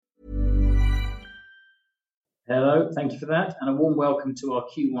Hello, thank you for that, and a warm welcome to our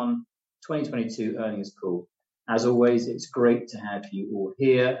Q1 2022 earnings call. As always, it's great to have you all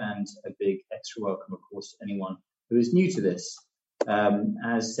here, and a big extra welcome, of course, to anyone who is new to this.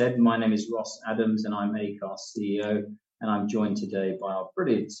 As said, my name is Ross Adams, and I'm Acast CEO, and I'm joined today by our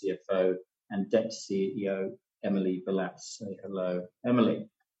brilliant CFO and Deputy CEO, Emily Villatte. Say hello, Emily.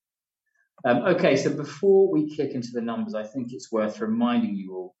 Okay, so before we kick into the numbers, I think it's worth reminding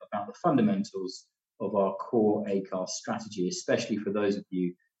you all about the fundamentals of our core Acast strategy, especially for those of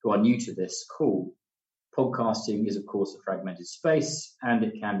you who are new to this call. Podcasting is, of course, a fragmented space, and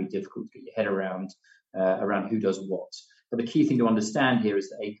it can be difficult to get your head around who does what. But the key thing to understand here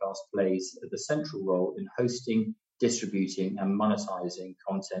is that Acast plays the central role in hosting, distributing, and monetizing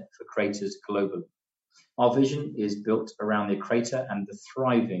content for creators globally. Our vision is built around the creator and the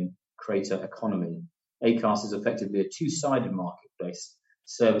thriving creator economy. Acast is effectively a two-sided marketplace,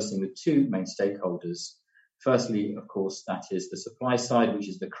 servicing the two main stakeholders. Firstly, of course, that is the supply side, which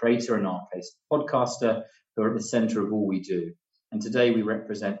is the creator, in our case, the podcaster, who are at the center of all we do. And today we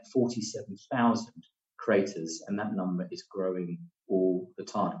represent 47,000 creators, and that number is growing all the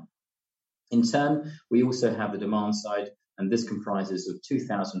time. In turn, we also have the demand side, and this comprises of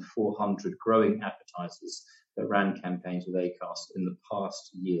 2,400 growing advertisers that ran campaigns with Acast in the past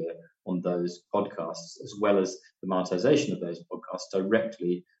year on those podcasts, as well as the monetization of those podcasts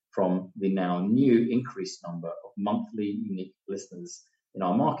directly from the now new increased number of monthly unique listeners in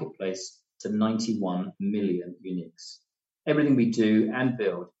our marketplace to 91 million uniques. Everything we do and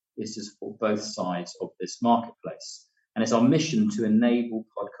build is to support both sides of this marketplace. And it's our mission to enable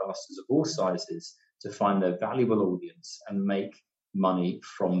podcasters of all sizes to find their valuable audience and make money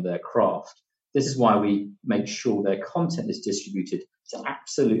from their craft. This is why we make sure their content is distributed to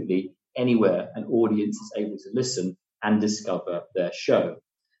absolutely anywhere an audience is able to listen and discover their show.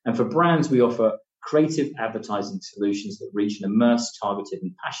 And for brands, we offer creative advertising solutions that reach an immersed, targeted,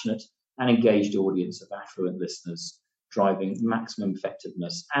 and passionate and engaged audience of affluent listeners, driving maximum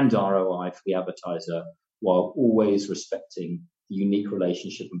effectiveness and ROI for the advertiser, while always respecting the unique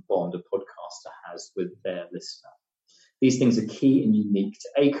relationship and bond a podcaster has with their listener. These things are key and unique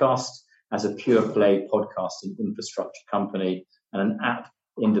to Acast as a pure-play podcasting infrastructure company and an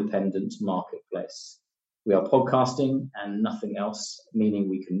app-independent marketplace. We are podcasting and nothing else, meaning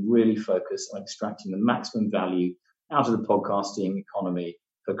we can really focus on extracting the maximum value out of the podcasting economy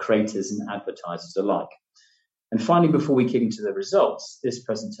for creators and advertisers alike. And finally, before we kick into the results, this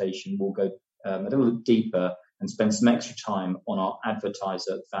presentation will go a little deeper and spend some extra time on our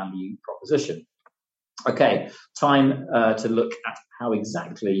advertiser value proposition. Okay, time to look at how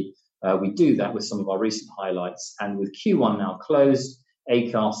exactly we do that with some of our recent highlights. And with Q1 now closed,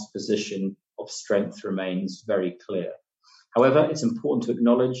 Acast's position of strength remains very clear. However, it's important to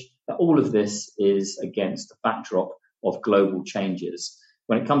acknowledge that all of this is against the backdrop of global changes.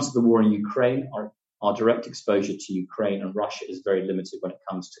 When it comes to the war in Ukraine, our direct exposure to Ukraine and Russia is very limited when it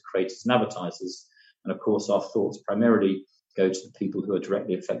comes to creators and advertisers. And of course, our thoughts primarily go to the people who are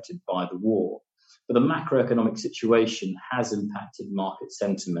directly affected by the war. But the macroeconomic situation has impacted market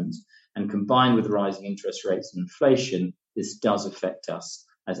sentiment, and combined with rising interest rates and inflation, this does affect us,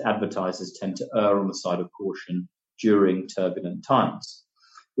 as advertisers tend to err on the side of caution during turbulent times.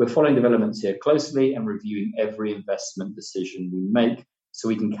 We're following developments here closely and reviewing every investment decision we make so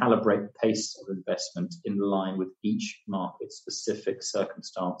we can calibrate the pace of investment in line with each market's specific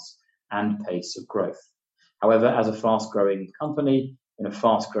circumstance and pace of growth. However, as a fast-growing company in a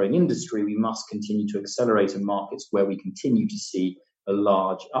fast-growing industry, we must continue to accelerate in markets where we continue to see a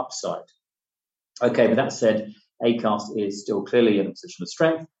large upside. Okay, with that said, Acast is still clearly in a position of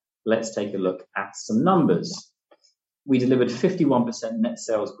strength. Let's take a look at some numbers. We delivered 51% net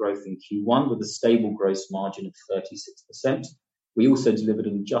sales growth in Q1 with a stable gross margin of 36%. We also delivered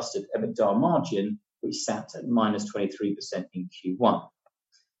an adjusted EBITDA margin, which sat at minus 23% in Q1.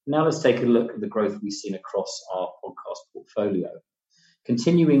 Now let's take a look at the growth we've seen across our podcast portfolio.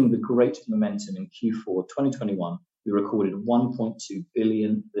 Continuing the great momentum in Q4 2021, we recorded 1.2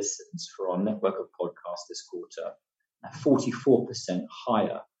 billion listens for our network of podcasts this quarter, 44%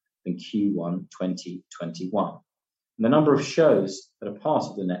 higher than Q1 2021. And the number of shows that are part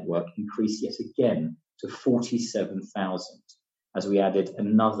of the network increased yet again to 47,000, as we added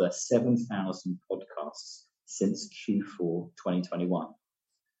another 7,000 podcasts since Q4 2021.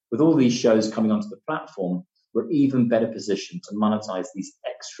 With all these shows coming onto the platform, we're even better positioned to monetize these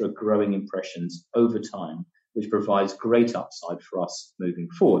extra growing impressions over time, which provides great upside for us moving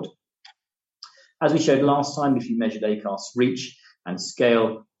forward. As we showed last time, if you measured Acast's reach and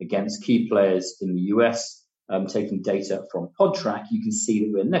scale against key players in the US, taking data from Podtrac, you can see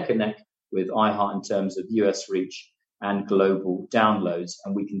that we're neck and neck with iHeart in terms of US reach and global downloads,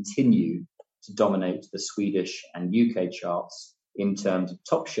 and we continue to dominate the Swedish and UK charts in terms of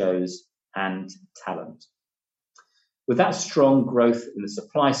top shows and talent. With that strong growth in the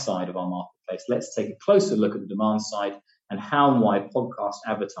supply side of our marketplace, let's take a closer look at the demand side and how and why podcast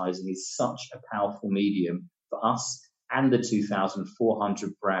advertising is such a powerful medium for us and the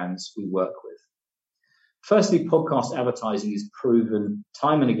 2,400 brands we work with. Firstly, podcast advertising is proven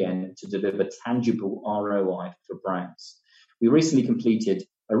time and again to deliver tangible ROI for brands. We recently completed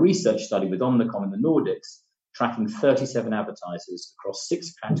a research study with Omnicom in the Nordics, tracking 37 advertisers across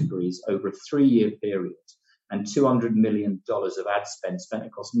 6 categories over a 3-year period and $200 million of ad spent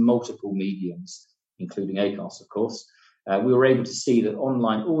across multiple mediums, including Acast, of course. We were able to see that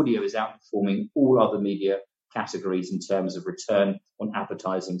online audio is outperforming all other media categories in terms of return on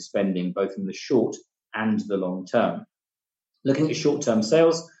advertising spending, both in the short and the long term. Looking at short-term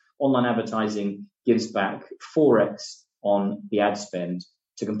sales, online advertising gives back 4x on the ad spend,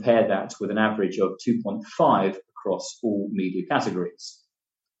 to compare that with an average of 2.5 across all media categories.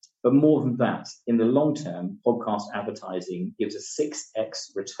 But more than that, in the long term, podcast advertising gives a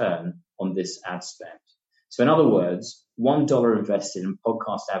 6x return on this ad spend. So in other words, $1 invested in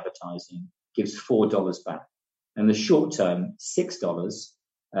podcast advertising gives $4 back. And the short term, $6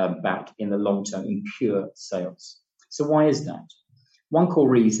 back in the long term in pure sales. So why is that? One core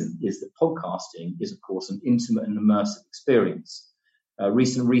reason is that podcasting is, of course, an intimate and immersive experience.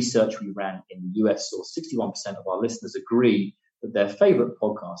 Recent research we ran in the US saw 61% of our listeners agree that their favorite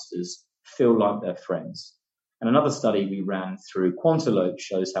podcasters feel like their friends. And another study we ran through Quantilope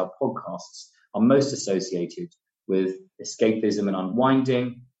shows how podcasts are most associated with escapism and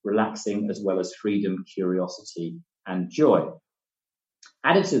unwinding, relaxing, as well as freedom, curiosity, and joy.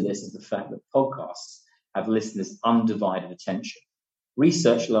 Added to this is the fact that podcasts have listeners' undivided attention.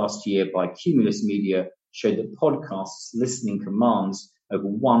 Research last year by Cumulus Media showed that podcasts listening commands over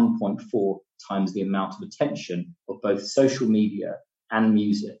 1.4 times the amount of attention of both social media and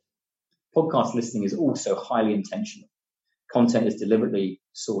music. Podcast listening is also highly intentional. Content is deliberately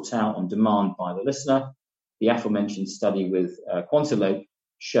sought out on demand by the listener. The aforementioned study with Quantilope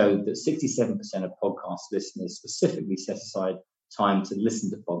showed that 67% of podcast listeners specifically set aside time to listen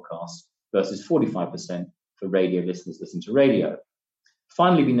to podcasts versus 45% for radio listeners listen to radio.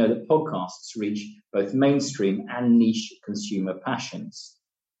 Finally, we know that podcasts reach both mainstream and niche consumer passions.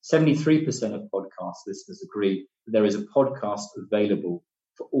 73% of podcast listeners agree that there is a podcast available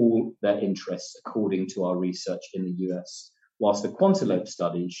for all their interests, according to our research in the US. Whilst the Quantilope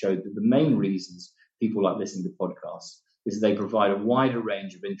study showed that the main reasons people like listening to podcasts is that they provide a wider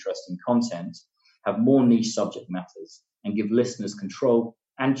range of interesting content, have more niche subject matters, and give listeners control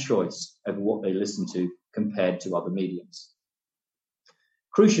and choice over what they listen to compared to other mediums.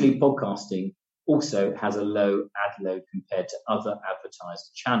 Crucially, podcasting also has a low ad load compared to other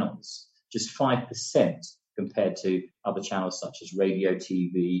advertised channels, just 5% compared to other channels such as radio,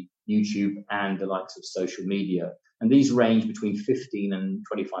 TV, YouTube, and the likes of social media. And these range between 15 and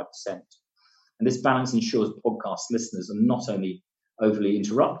 25%. And this balance ensures podcast listeners are not only overly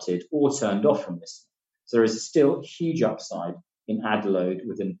interrupted or turned off from listening. So there is still huge upside in ad load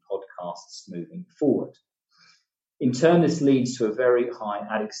within podcasts moving forward. In turn, this leads to a very high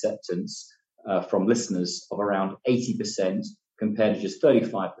ad acceptance from listeners of around 80% compared to just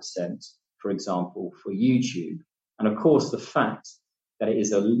 35%, for example, for YouTube. And of course, the fact that it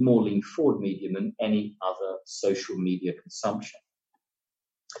is a more lean forward medium than any other social media consumption.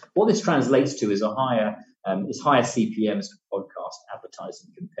 What this translates to is higher CPMs for podcast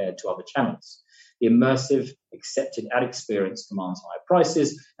advertising compared to other channels. The immersive, accepted ad experience commands higher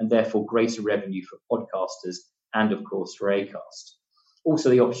prices and therefore greater revenue for podcasters and, of course, for Acast. Also,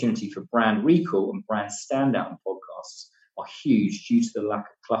 the opportunity for brand recall and brand standout in podcasts are huge due to the lack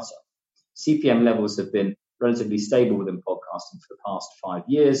of clutter. CPM levels have been relatively stable within podcasting for the past 5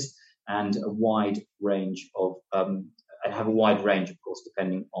 years and have a wide range, of course,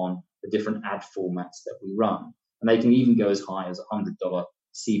 depending on the different ad formats that we run. And they can even go as high as $100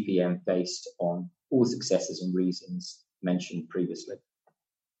 CPM based on all successes and reasons mentioned previously.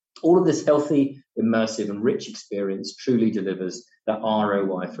 All of this healthy, immersive, and rich experience truly delivers that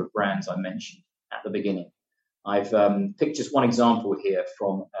ROI for brands I mentioned at the beginning. I've picked just one example here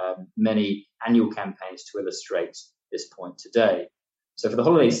from many annual campaigns to illustrate this point today. So for the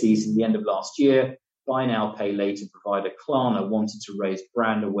holiday season, the end of last year, Buy Now, Pay Later provider Klarna wanted to raise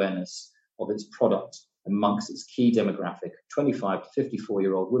brand awareness of its product amongst its key demographic, 25 to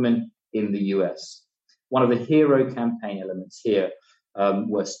 54-year-old women in the US. One of the hero campaign elements here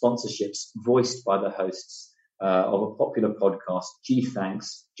were sponsorships voiced by the hosts of a popular podcast, Gee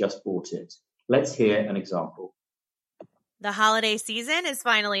Thanks, just bought it. Let's hear an example. The holiday season is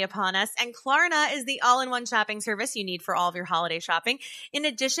finally upon us, and Klarna is the all-in-one shopping service you need for all of your holiday shopping. In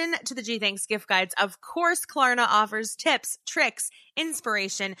addition to the Gee Thanks gift guides, of course, Klarna offers tips, tricks,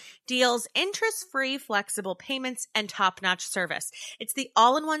 inspiration, deals, interest-free flexible payments, and top-notch service. It's the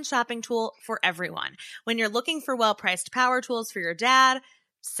all-in-one shopping tool for everyone. When you're looking for well-priced power tools for your dad,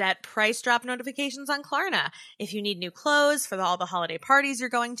 set price drop notifications on Klarna. If you need new clothes for all the holiday parties you're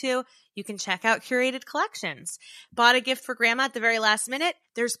going to, you can check out curated collections. Bought a gift for grandma at the very last minute?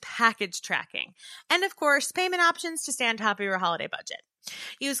 There's package tracking. And of course, payment options to stay on top of your holiday budget.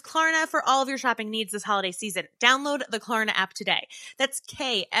 Use Klarna for all of your shopping needs this holiday season. Download the Klarna app today. That's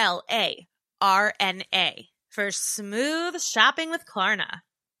Klarna for smooth shopping with Klarna.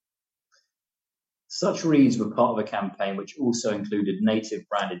 Such reads were part of a campaign which also included native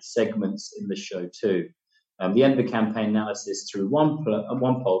branded segments in the show too. The end of the campaign analysis through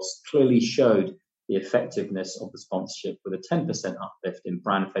OnePulse clearly showed the effectiveness of the sponsorship with a 10% uplift in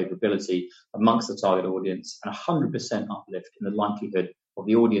brand favorability amongst the target audience and 100% uplift in the likelihood of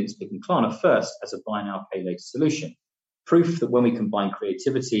the audience picking Klarna first as a buy now, pay later solution. Proof that when we combine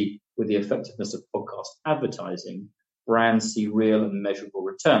creativity with the effectiveness of podcast advertising, brands see real and measurable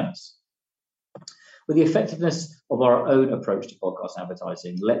returns. With the effectiveness of our own approach to podcast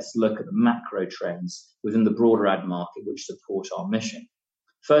advertising, let's look at the macro trends within the broader ad market which support our mission.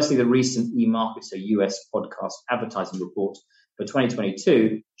 Firstly, the recent eMarketer US podcast advertising report for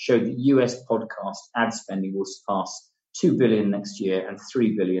 2022 showed that US podcast ad spending will surpass $2 billion next year and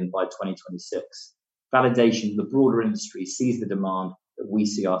 $3 billion by 2026. Validation the broader industry sees the demand that we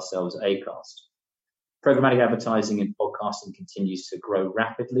see ourselves at Acast. Programmatic advertising in podcasting continues to grow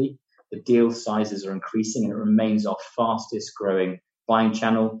rapidly. The deal sizes are increasing and it remains our fastest growing buying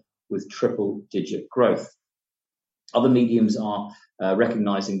channel with triple digit growth. Other mediums are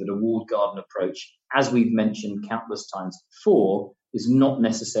recognizing that a walled garden approach, as we've mentioned countless times before, is not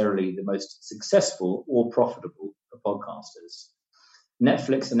necessarily the most successful or profitable for podcasters.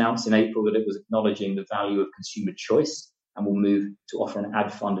 Netflix announced in April that it was acknowledging the value of consumer choice and will move to offer an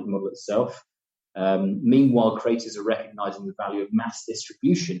ad-funded model itself. Meanwhile, creators are recognizing the value of mass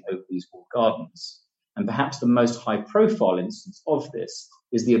distribution over these walled gardens. And perhaps the most high-profile instance of this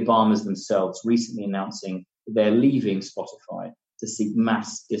is the Obamas themselves recently announcing that they're leaving Spotify to seek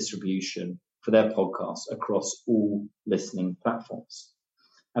mass distribution for their podcasts across all listening platforms.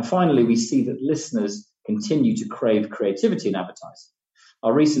 And finally, we see that listeners continue to crave creativity in advertising.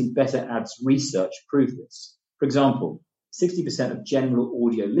 Our recent Better Ads research proved this. For example, 60% of general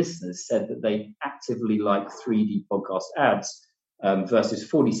audio listeners said that they actively like 3D podcast ads versus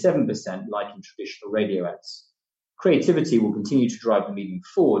 47% liking traditional radio ads. Creativity will continue to drive the medium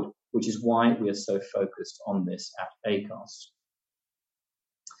forward, which is why we are so focused on this at Acast.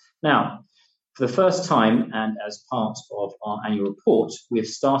 Now, for the first time and as part of our annual report, we have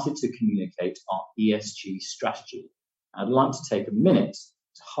started to communicate our ESG strategy. I'd like to take a minute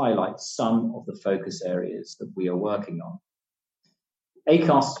to highlight some of the focus areas that we are working on.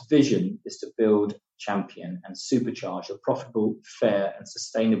 Acast's vision is to build, champion, and supercharge a profitable, fair, and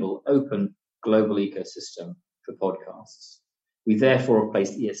sustainable open global ecosystem for podcasts. We therefore have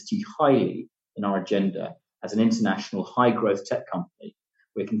placed ESG highly in our agenda as an international high-growth tech company.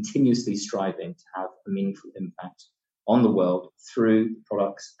 We're continuously striving to have a meaningful impact on the world through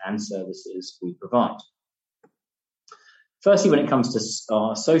products and services we provide. Firstly, when it comes to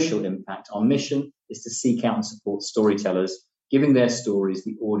our social impact, our mission is to seek out and support storytellers, giving their stories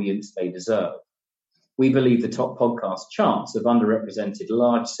the audience they deserve. We believe the top podcast charts have underrepresented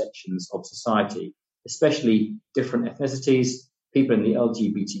large sections of society, especially different ethnicities, people in the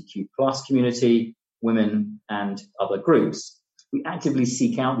LGBTQ+ community, women, and other groups. We actively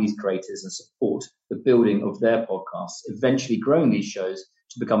seek out these creators and support the building of their podcasts, eventually growing these shows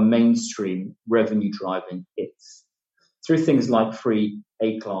to become mainstream revenue-driving hits through things like free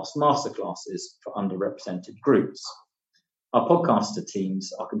A-class masterclasses for underrepresented groups. Our podcaster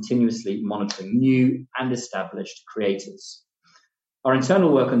teams are continuously monitoring new and established creators. Our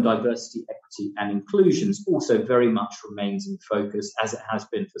internal work on diversity, equity, and inclusions also very much remains in focus, as it has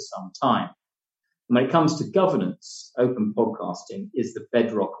been for some time. When it comes to governance, open podcasting is the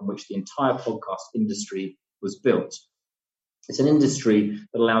bedrock on which the entire podcast industry was built. It's an industry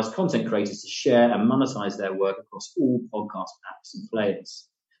that allows content creators to share and monetize their work across all podcast apps and players.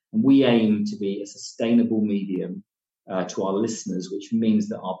 And we aim to be a sustainable medium to our listeners, which means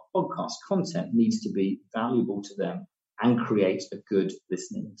that our podcast content needs to be valuable to them and create a good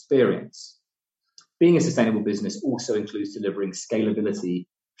listening experience. Being a sustainable business also includes delivering scalability,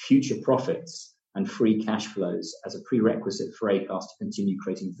 future profits, and free cash flows as a prerequisite for Acast to continue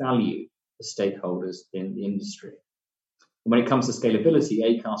creating value for stakeholders in the industry. And when it comes to scalability,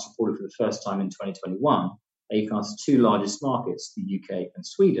 Acast reported for the first time in 2021, Acast's two largest markets, the UK and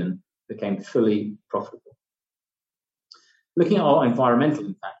Sweden, became fully profitable. Looking at our environmental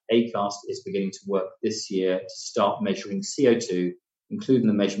impact, Acast is beginning to work this year to start measuring CO2, including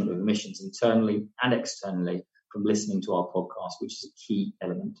the measurement of emissions internally and externally from listening to our podcast, which is a key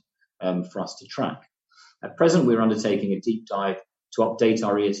element for us to track. At present, we're undertaking a deep dive to update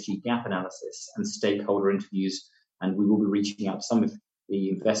our ESG gap analysis and stakeholder interviews, and we will be reaching out to some of the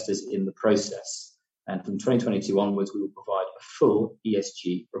investors in the process. And from 2022 onwards, we will provide a full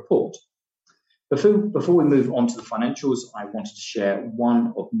ESG report. Before we move on to the financials, I wanted to share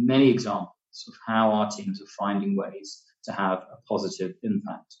one of many examples of how our teams are finding ways to have a positive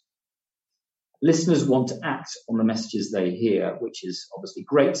impact. Listeners want to act on the messages they hear, which is obviously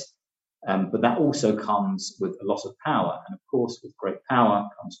great, but that also comes with a lot of power. And of course, with great power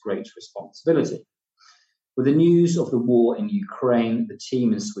comes great responsibility. With the news of the war in Ukraine, the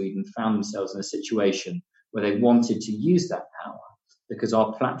team in Sweden found themselves in a situation where they wanted to use that power because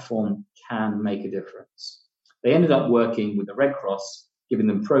our platform can make a difference. They ended up working with the Red Cross, giving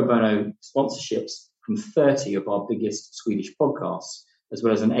them pro bono sponsorships from 30 of our biggest Swedish podcasts, as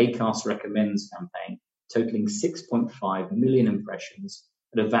well as an Acast Recommends campaign, totaling 6.5 million impressions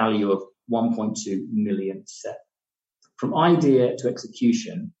at a value of 1.2 million SEK. From idea to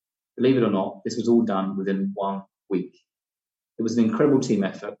execution, believe it or not, this was all done within 1 week. It was an incredible team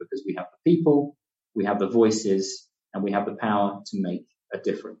effort because we have the people, we have the voices, and we have the power to make a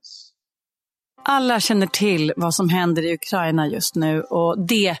difference. Alla känner till vad som händer i Ukraina just nu, och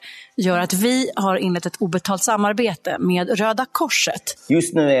det gör att vi har inlett ett obetalt samarbete med Röda Korset.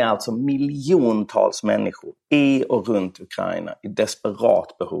 Just nu är alltså miljontals människor i och runt Ukraina i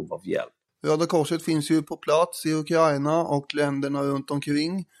desperat behov av hjälp. Röda Korset finns ju på plats i Ukraina och länderna runt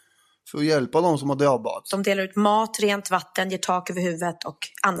omkring för att hjälpa de som har drabbats. De delar ut mat, rent vatten, ger tak över huvudet och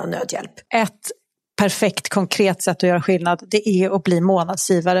annan nödhjälp. Ett perfekt konkret sätt att göra skillnad, det är att bli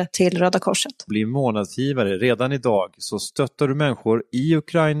månadsgivare till Röda Korset. Bli månadsgivare redan idag, så stöttar du människor i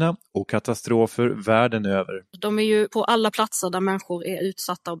Ukraina och katastrofer världen över. De är ju på alla platser där människor är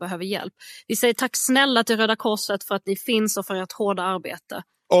utsatta och behöver hjälp. Vi säger tack snälla till Röda Korset för att ni finns och för ert hårda arbete.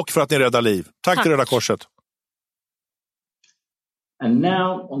 Och för att ni räddar liv. Tack till Röda Korset. And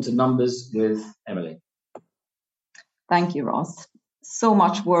now on to numbers with Emily. Thank you, Ross. So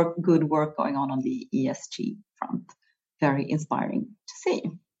much good work going on the ESG front. Very inspiring to see.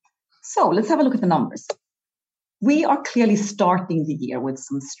 So let's have a look at the numbers. We are clearly starting the year with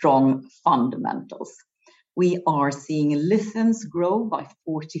some strong fundamentals. We are seeing listens grow by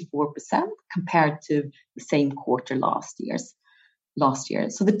 44% compared to the same quarter last year.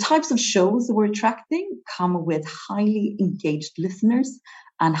 So the types of shows that we're attracting come with highly engaged listeners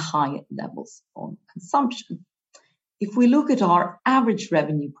and high levels of consumption. If we look at our average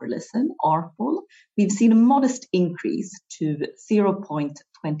revenue per listen, ARPL, we've seen a modest increase to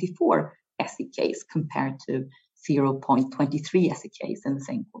 0.24 SEKs compared to 0.23 SEKs in the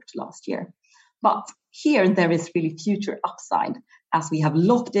same quarter last year. But here there is really future upside as we have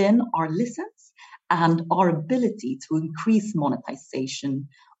locked in our listens and our ability to increase monetization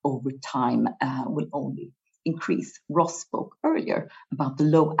over time will only increase. Ross spoke earlier about the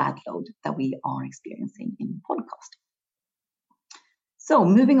low ad load that we are experiencing in podcasting. So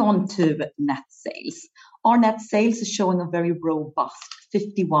moving on to net sales. Our net sales is showing a very robust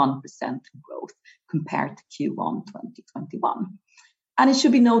 51% growth compared to Q1 2021. And it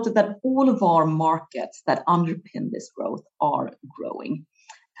should be noted that all of our markets that underpin this growth are growing.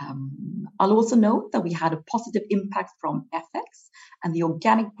 I'll also note that we had a positive impact from FX, and the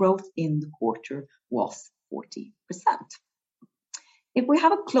organic growth in the quarter was 40%. If we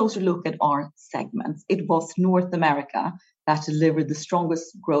have a closer look at our segments, it was North America that delivered the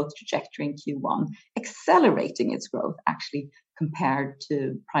strongest growth trajectory in Q1, accelerating its growth actually compared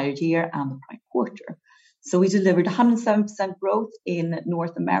to prior year and the prior quarter. So we delivered 107% growth in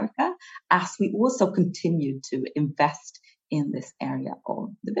North America as we also continued to invest in this area of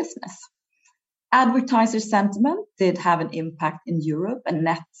the business. Advertiser sentiment did have an impact in Europe, and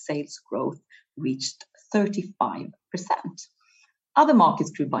net sales growth reached 35%. Other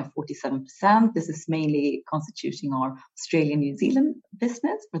markets grew by 47%. This is mainly constituting our Australia, New Zealand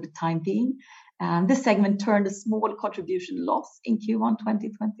business for the time being. And this segment turned a small contribution loss in Q1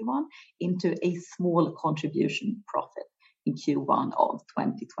 2021 into a small contribution profit in Q1 of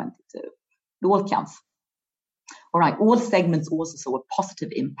 2022. It all counts. All right, all segments also saw a positive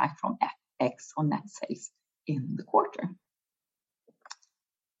impact from FX on net sales in the quarter.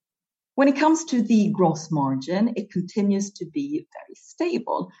 When it comes to the gross margin, it continues to be very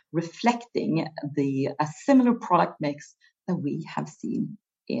stable, reflecting a similar product mix that we have seen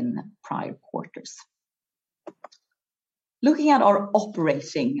in prior quarters. Looking at our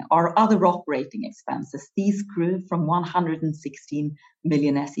other operating expenses, these grew from 116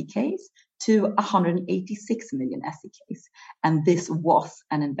 million SEK to 186 million SEK, and this was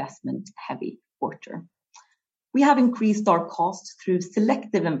an investment-heavy quarter. We have increased our costs through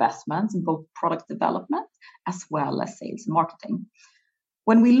selective investments in both product development as well as sales and marketing.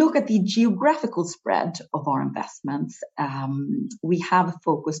 When we look at the geographical spread of our investments, we have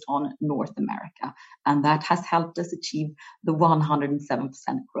focused on North America, and that has helped us achieve the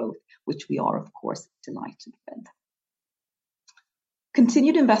 107% growth, which we are, of course, delighted with.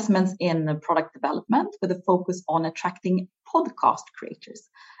 Continued investments in product development with a focus on attracting podcast creators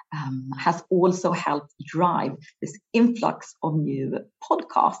has also helped drive this influx of new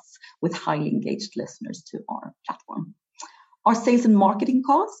podcasts with highly engaged listeners to our platform. Our sales and marketing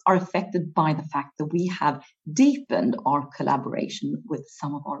costs are affected by the fact that we have deepened our collaboration with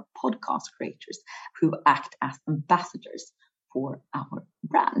some of our podcast creators who act as ambassadors for our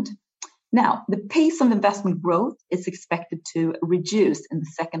brand. Now, the pace of investment growth is expected to reduce in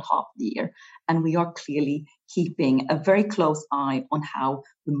the second half of the year, and we are clearly keeping a very close eye on how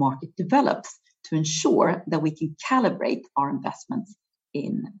the market develops to ensure that we can calibrate our investments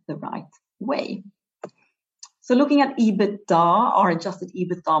in the right way. So looking at EBITDA, our adjusted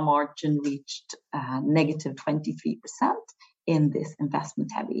EBITDA margin reached negative 23% in this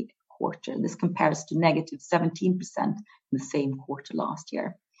investment-heavy quarter. This compares to negative 17% in the same quarter last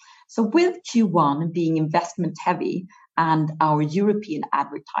year. So with Q1 being investment-heavy and our European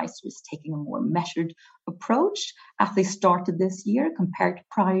advertisers taking a more measured approach as they started this year compared to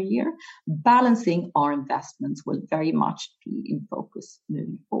prior year, balancing our investments will very much be in focus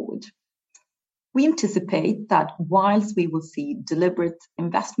moving forward. We anticipate that whilst we will see deliberate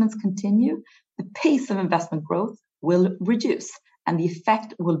investments continue, the pace of investment growth will reduce and the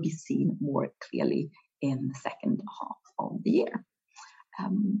effect will be seen more clearly in the second half of the year.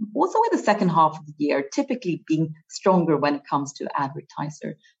 Also in the second half of the year, typically being stronger when it comes to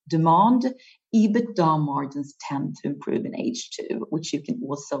advertiser demand, EBITDA margins tend to improve in H2, which you can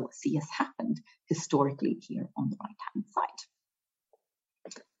also see has happened historically here on the right-hand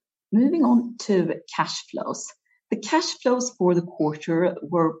side. Moving on to cash flows. The cash flows for the quarter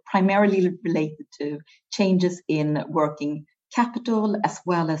were primarily related to changes in working capital as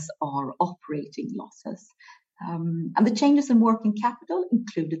well as our operating losses. And the changes in working capital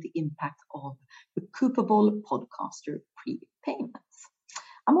included the impact of recoupable podcaster prepayments.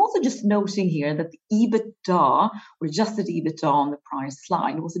 I'm also just noting here that the EBITDA or adjusted EBITDA on the prior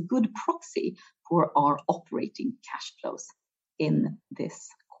slide was a good proxy for our operating cash flows in this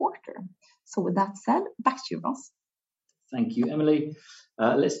quarter. So with that said, back to you, Ross. Thank you, Emily.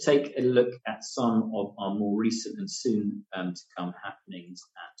 Let's take a look at some of our more recent and soon to come happenings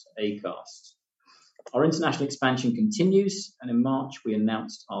at Acast. Our international expansion continues, and in March we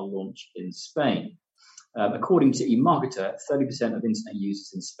announced our launch in Spain. According to eMarketer, 30% of internet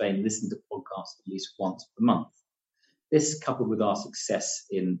users in Spain listen to podcasts at least once per month. This, coupled with our success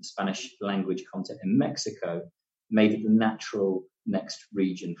in Spanish language content in Mexico, made it the natural next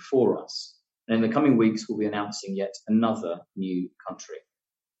region for us. And in the coming weeks, we'll be announcing yet another new country.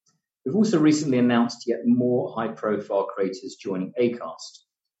 We've also recently announced yet more high-profile creators joining Acast.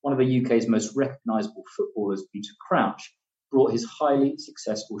 One of the UK's most recognisable footballers, Peter Crouch, brought his highly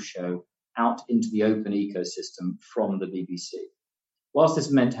successful show out into the open ecosystem from the BBC. Whilst this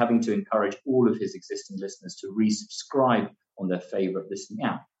meant having to encourage all of his existing listeners to resubscribe on their favourite listening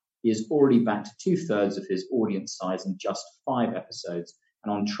app, he is already back to 2/3 of his audience size in just 5 episodes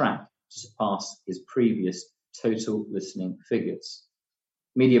and on track to surpass his previous total listening figures.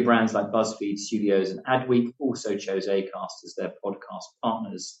 Media brands like BuzzFeed, Studios and Adweek also chose Acast as their podcast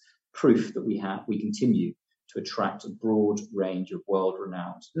partners, proof that we continue to attract a broad range of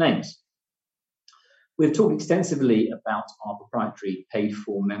world-renowned names. We've talked extensively about our proprietary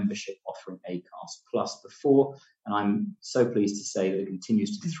paid-for membership offering Acast Plus before, and I'm so pleased to say that it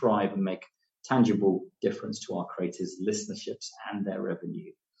continues to thrive and make tangible difference to our creators' listenerships and their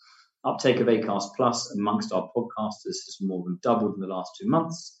revenue. Uptake of Acast Plus amongst our podcasters has more than doubled in the last 2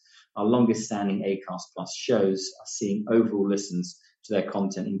 months. Our longest-standing Acast Plus shows are seeing overall listens to their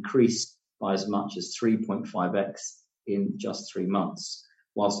content increase by as much as 3.5x in just 3 months,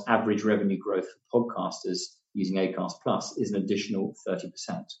 whilst average revenue growth for podcasters using Acast Plus is an additional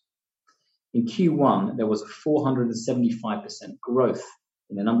 30%. In Q1, there was a 475% growth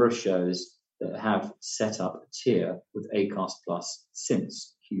in the number of shows that have set up a tier with Acast Plus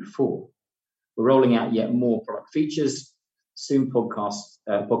since Q4. We're rolling out yet more product features. Soon,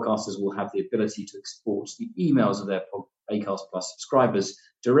 podcasters will have the ability to export the emails of their Acast Plus subscribers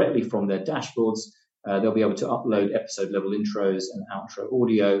directly from their dashboards. They'll be able to upload episode-level intros and outro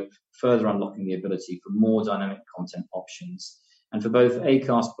audio, further unlocking the ability for more dynamic content options. And for both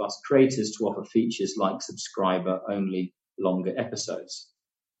Acast Plus creators to offer features like subscriber-only longer episodes.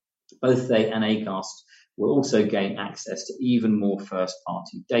 Both they and Acast will also gain access to even more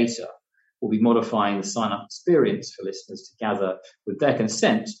first-party data. We'll be modifying the sign-up experience for listeners to gather, with their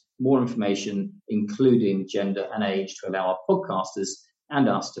consent, more information, including gender and age, to allow our podcasters and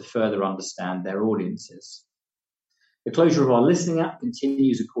us to further understand their audiences. The closure of our listening app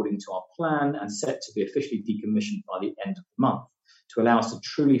continues according to our plan and set to be officially decommissioned by the end of the month to allow us to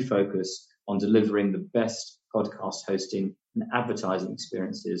truly focus on delivering the best podcast hosting and advertising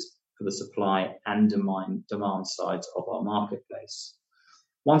experiences for the supply and demand sides of our marketplace.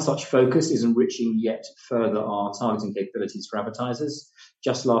 One such focus is enriching yet further our targeting capabilities for advertisers.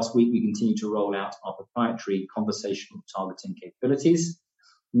 Just last week, we continued to roll out our proprietary conversational targeting capabilities.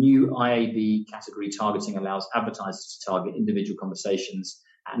 New IAB category targeting allows advertisers to target individual conversations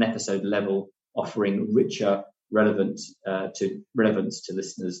at an episode level, offering richer relevance to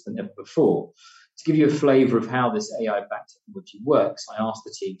listeners than ever before. To give you a flavour of how this AI-backed technology works, I asked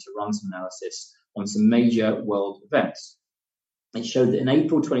the team to run some analysis on some major world events. It showed that in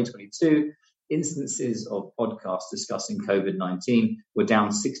April 2022, instances of podcasts discussing COVID-19 were down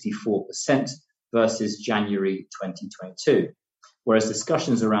 64% versus January 2022, whereas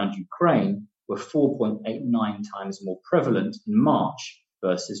discussions around Ukraine were 4.89 times more prevalent in March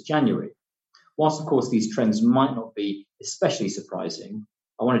versus January. Whilst, of course, these trends might not be especially surprising,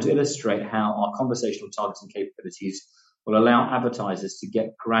 I wanted to illustrate how our conversational targeting capabilities will allow advertisers to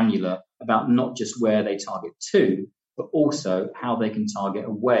get granular about not just where they target to, but also how they can target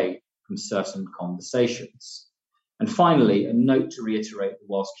away from certain conversations. And finally, a note to reiterate that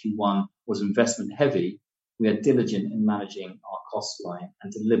whilst Q1 was investment heavy, we are diligent in managing our cost line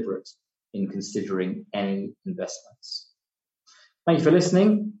and deliberate in considering any investments. Thank you for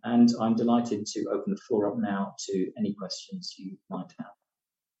listening, and I'm delighted to open the floor up now to any questions you might have.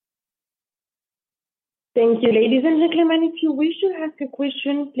 Thank you, ladies and gentlemen. If you wish to ask a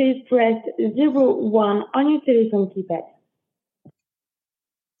question, please press 01 on your telephone keypad.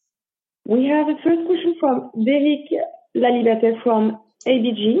 We have a first question from Derek Laliberte from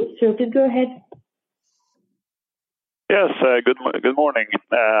ABG. So please go ahead. Yes, good morning.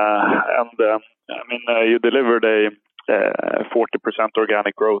 You delivered a 40%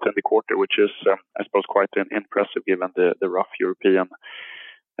 organic growth in the quarter, which is, I suppose, quite impressive given the rough European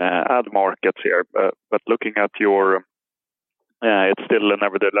ad markets here. But looking at your, it's still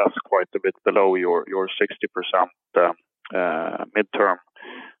nevertheless quite a bit below your 60% midterm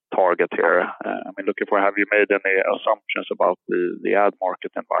target here. Looking for, have you made any assumptions about the ad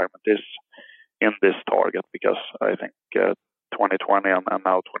market environment is in this target? Because I think 2020 and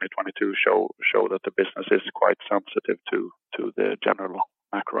now 2022 show that the business is quite sensitive to the general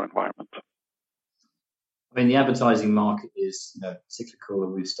macro environment. The advertising market is cyclical,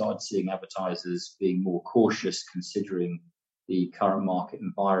 and we've started seeing advertisers being more cautious considering the current market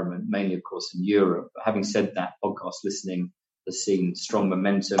environment, mainly, of course, in Europe. But having said that, podcast listening has seen strong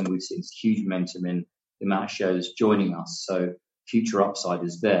momentum. We've seen huge momentum in the amount of shows joining us, so future upside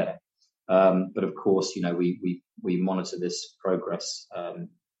is there. But of course, we monitor this progress,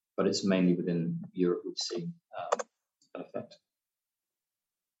 but it's mainly within Europe we've seen that effect.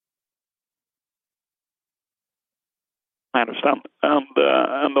 I understand.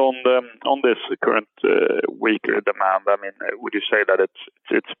 And on this current weaker demand, would you say that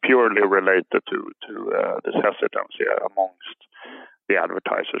it's purely related to this hesitancy amongst the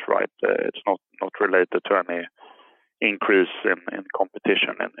advertisers, right? It's not related to any increase in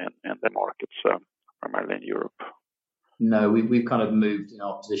competition in the markets, primarily in Europe. No, we've kind of moved in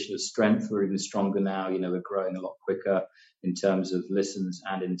our position of strength. We're even stronger now. We're growing a lot quicker in terms of listens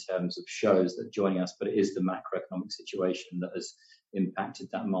and in terms of shows that are joining us. But it is the macroeconomic situation that has impacted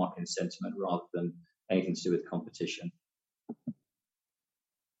that market sentiment rather than anything to do with competition.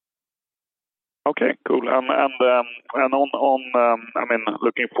 Okay, cool. And on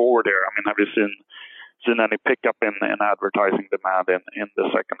looking forward here, have you seen any pickup in advertising demand in the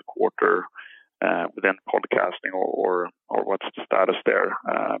second quarter within podcasting, or what's the status there?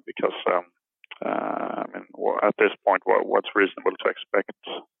 Because at this point, what's reasonable to expect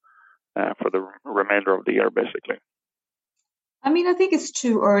for the remainder of the year, basically? I think it's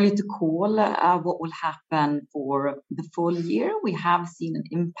too early to call what will happen for the full year. We have seen an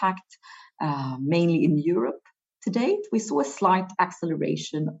impact mainly in Europe To date, we saw a slight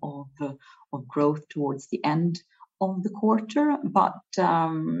acceleration of growth towards the end of the quarter, but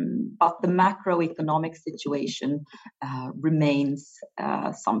the macroeconomic situation remains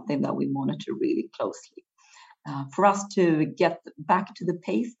something that we monitor really closely. For us to get back to the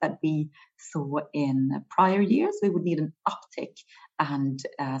pace that we saw in prior years, we would need an uptick and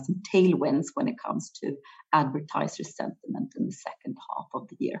some tailwinds when it comes to advertiser sentiment in the second half of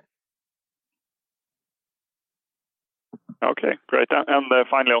the year. Okay, great. And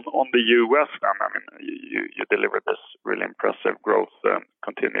finally, on the US, then, I mean, you delivered this really impressive growth,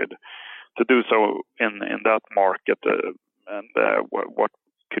 continued to do so in that market. What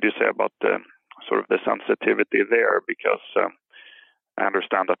could you say about sort of the sensitivity there? Because I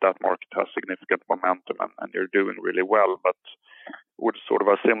understand that market has significant momentum and you're doing really well, but would sort of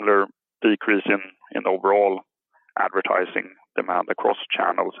a similar decrease in overall advertising demand across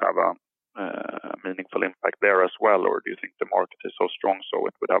channels have a meaningful impact there as well, or do you think the market is so strong so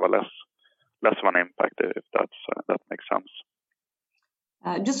it would have a less of an impact, if that makes sense?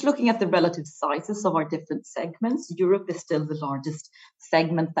 Just looking at the relative sizes of our different segments, Europe is still the largest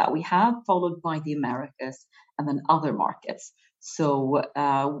segment that we have, followed by the Americas and then other markets. So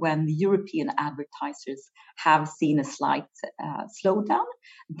when the European advertisers have seen a slight slowdown,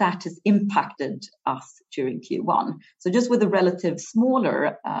 that has impacted us during Q1. So just with a relative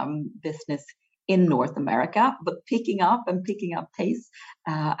smaller business in North America, but picking up pace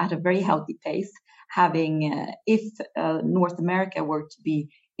at a very healthy pace, having if North America were to be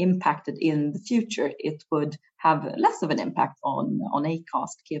impacted in the future, it would have less of an impact on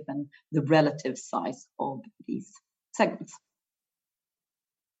Acast given the relative size of these segments.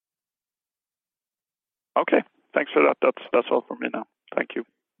 Okay, thanks for that. That's all from me now. Thank you.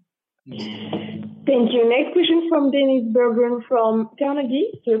 Thank you. Next question from Dennis Berggren from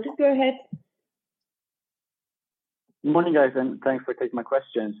Carnegie. So please go ahead. Good morning, guys, and thanks for taking my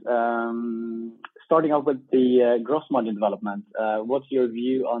questions. Starting off with the gross margin development, what's your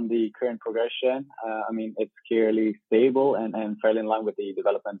view on the current progression? I mean, it's clearly stable and fairly in line with the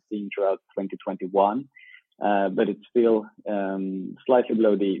development seen throughout 2021. But it's still slightly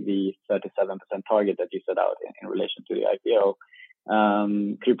below the 37% target that you set out in relation to the IPO.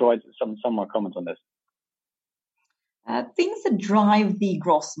 Could you provide some more comments on this? Things that drive the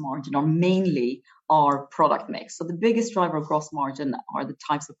gross margin are mainly our product mix. So the biggest driver of gross margin are the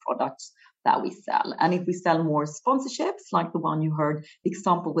types of products that we sell. And if we sell more sponsorships, like the one you heard, the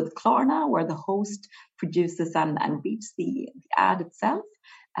example with Klarna, where the host produces and reads the ad itself,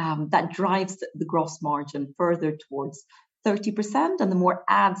 that drives the gross margin further towards 30%. And the more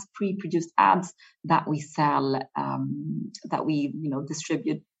ads, pre-produced ads that we sell, that we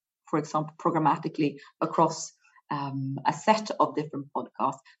distribute, for example, programmatically across a set of different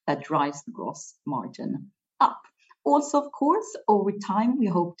podcasts, that drives the gross margin up. Also, of course, over time, we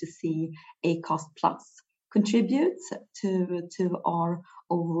hope to see Acast Plus contribute to our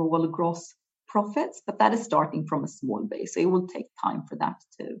overall gross profits, but that is starting from a small base. So it will take time for that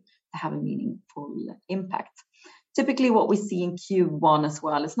to have a meaningful impact. Typically, what we see in Q1 as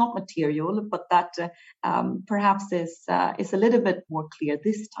well is not material, but that perhaps is a little bit more clear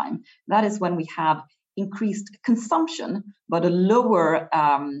this time. That is when we have increased consumption, but a lower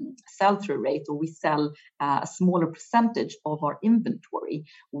sell-through rate, or we sell a smaller percentage of our inventory,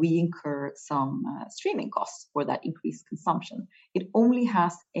 we incur some streaming costs for that increased consumption. It only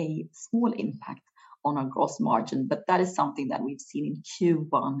has a small impact on our gross margin, but that is something that we've seen in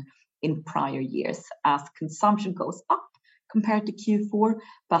Q1 in prior years as consumption goes up compared to Q4,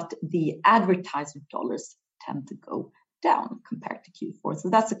 but the advertiser dollars tend to go down compared to Q4. So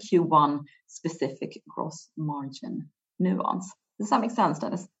that's a Q1 specific gross margin nuance. Does that make sense,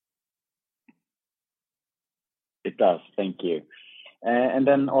 Dennis? It does. Thank you. And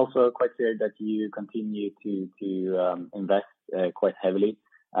then also quite clear that you continue to invest quite heavily.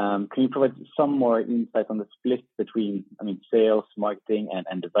 Can you provide some more insight on the split between, sales, marketing,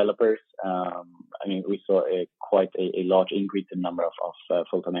 and developers? We saw quite a large increase in number of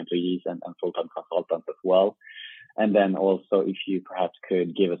full-time employees and full-time consultants as well. And then also, if you perhaps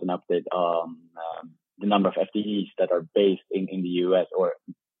could give us an update on the number of FTEs that are based in the US or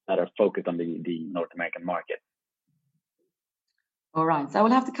that are focused on the North American market. All right. So I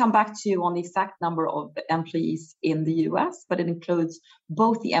will have to come back to you on the exact number of employees in the US, but it includes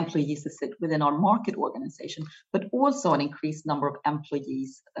both the employees that sit within our market organization, but also an increased number of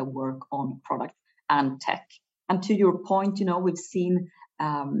employees that work on product and tech. And to your point, we've seen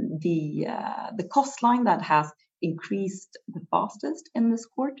the cost line that has increased the fastest in this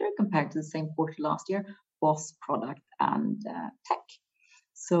quarter compared to the same quarter last year was product and tech.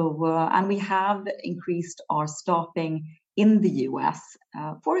 So, and we have increased our staffing in the US,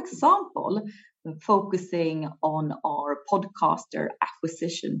 for example, focusing on our podcaster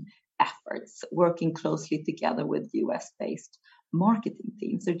acquisition efforts, working closely together with US-based marketing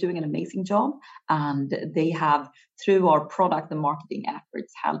teams. They're doing an amazing job, and they have, through our product and marketing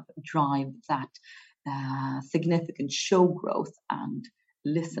efforts, helped drive that significant show growth and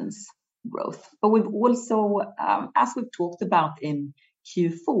listens growth. But we've also, as we've talked about in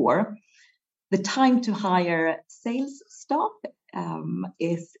Q4, the time to hire sales staff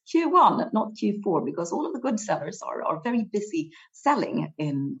is Q1, not Q4, because all of the good sellers are very busy selling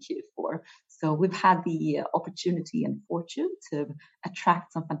in Q4. So we've had the opportunity and fortune to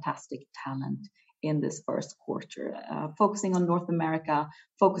attract some fantastic talent in this first quarter, focusing on North America,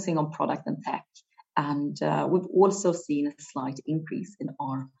 focusing on product and tech. And we've also seen a slight increase in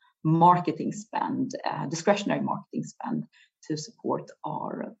our marketing spend, discretionary marketing spend, to support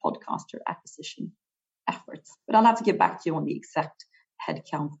our podcaster acquisition efforts. But I'll have to get back to you on the exact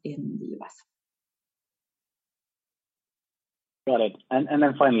headcount in the US. Got it. And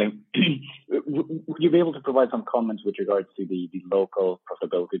then finally, would you be able to provide some comments with regards to the local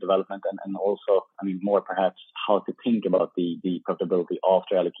profitability development, and also, I mean, more perhaps how to think about the profitability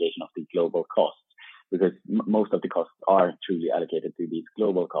after allocation of the global costs? Because most of the costs are truly allocated to these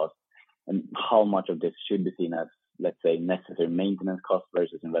global costs, and how much of this should be seen as, let's say, necessary maintenance costs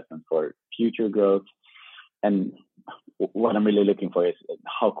versus investment for future growth. And what I'm really looking for is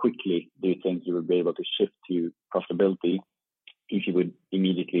how quickly do you think you would be able to shift to profitability if you would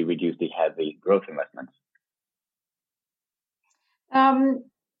immediately reduce the heavy growth investments?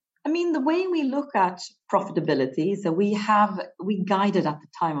 I mean, the way we look at profitability, so we guided at the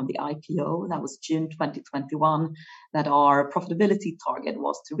time of the IPO, that was June 2021, that our profitability target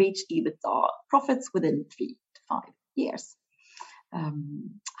was to reach EBITDA profits within 3 to 5 years.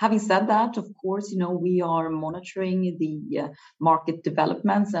 Having said that, of course, we are monitoring the market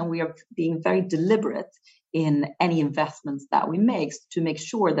developments, and we are being very deliberate in any investments that we make to make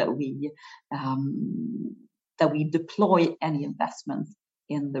sure that we deploy any investments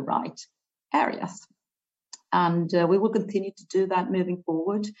in the right areas. And we will continue to do that moving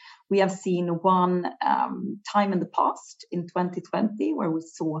forward. We have seen one time in the past, in 2020, where we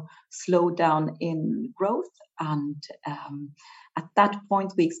saw slowdown in growth. And at that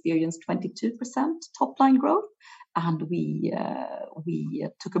point, we experienced 22% top line growth. And we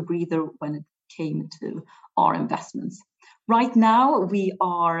took a breather when it came to our investments. Right now, we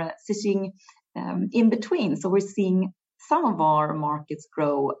are sitting in between. So we're seeing some of our markets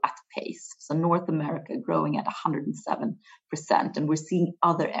grow at pace. So North America growing at 107%, and we're seeing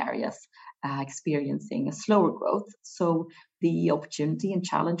other areas experiencing a slower growth. So the opportunity and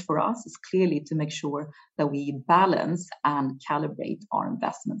challenge for us is clearly to make sure that we balance and calibrate our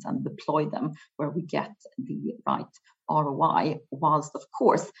investments and deploy them where we get the right ROI, whilst of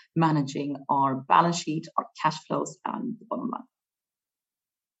course managing our balance sheet, our cash flows, and the bottom line.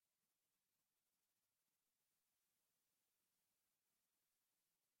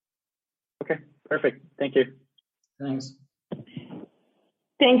 Okay, perfect. Thank you. Thanks.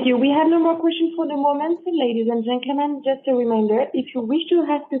 Thank you. We have no more questions for the moment. Ladies and gentlemen, just a reminder, if you wish to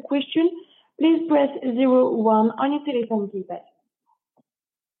ask a question, please press 01 on your telephone keypad.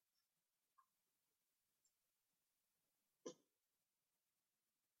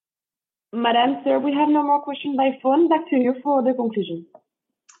 Madam, sir, we have no more questions by phone. Back to you for the conclusion.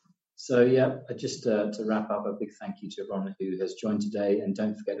 So yeah, just to wrap up, a big thank you to everyone who has joined today, and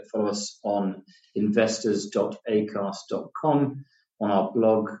don't forget to follow us on investors.acast.com, on our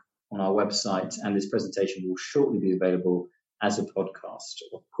blog, on our website, and this presentation will shortly be available as a podcast.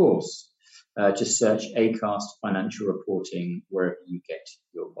 Of course, just search Acast Financial Reporting wherever you get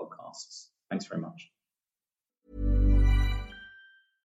your podcasts. Thanks very much.